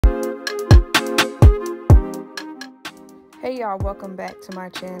Hey y'all, welcome back to my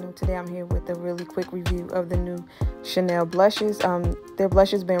channel. Today I'm here with a really quick review of the new Chanel blushes. Their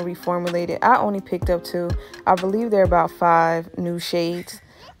blush has been reformulated. I only picked up 2. I believe there are about 5 new shades.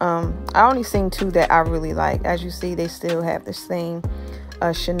 I only seen 2 that I really like. As you see, they still have the same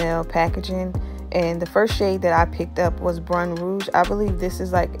Chanel packaging. And the first shade that I picked up was Brun Rouge. I believe this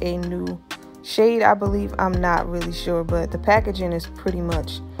is like a new shade, I believe. I'm not really sure, but the packaging is pretty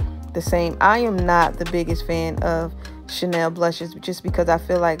much the same. I am not the biggest fan of Chanel blushes just because I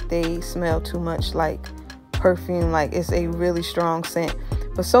feel like they smell too much like perfume. Like, it's a really strong scent,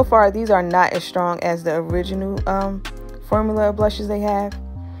 but so far these are not as strong as the original formula of blushes they have.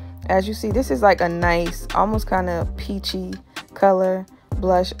 As you see, this is like a nice, almost kind of peachy color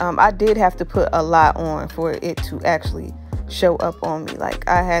blush. I did have to put a lot on for it to actually show up on me. Like,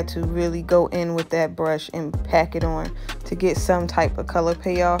 I had to really go in with that brush and pack it on to get some type of color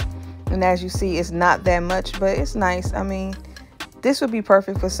payoff. And as you see, it's not that much, but it's nice. I mean, this would be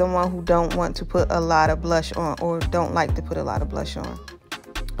perfect for someone who don't want to put a lot of blush on or don't like to put a lot of blush on.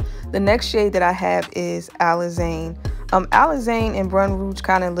 The next shade that I have is Alizane. Alizane and Brun Rouge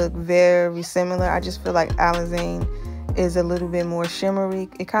kind of look very similar. I just feel like Alizane is a little bit more shimmery.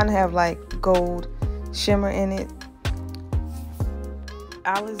 It kind of have like gold shimmer in it.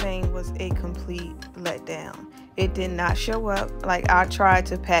 Alizane was a complete letdown. It did not show up. Like, I tried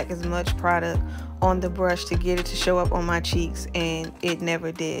to pack as much product on the brush to get it to show up on my cheeks, and it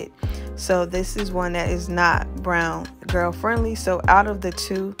never did. So this is one that is not brown girl friendly. So out of the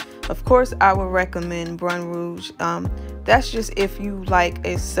 2, of course I would recommend Brun Rouge. That's just if you like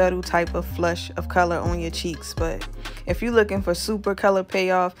a subtle type of flush of color on your cheeks. But if you're looking for super color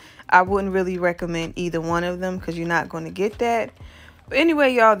payoff, I wouldn't really recommend either one of them because you're not going to get that. But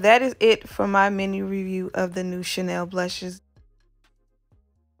anyway, y'all, that is it for my mini review of the new Chanel blushes.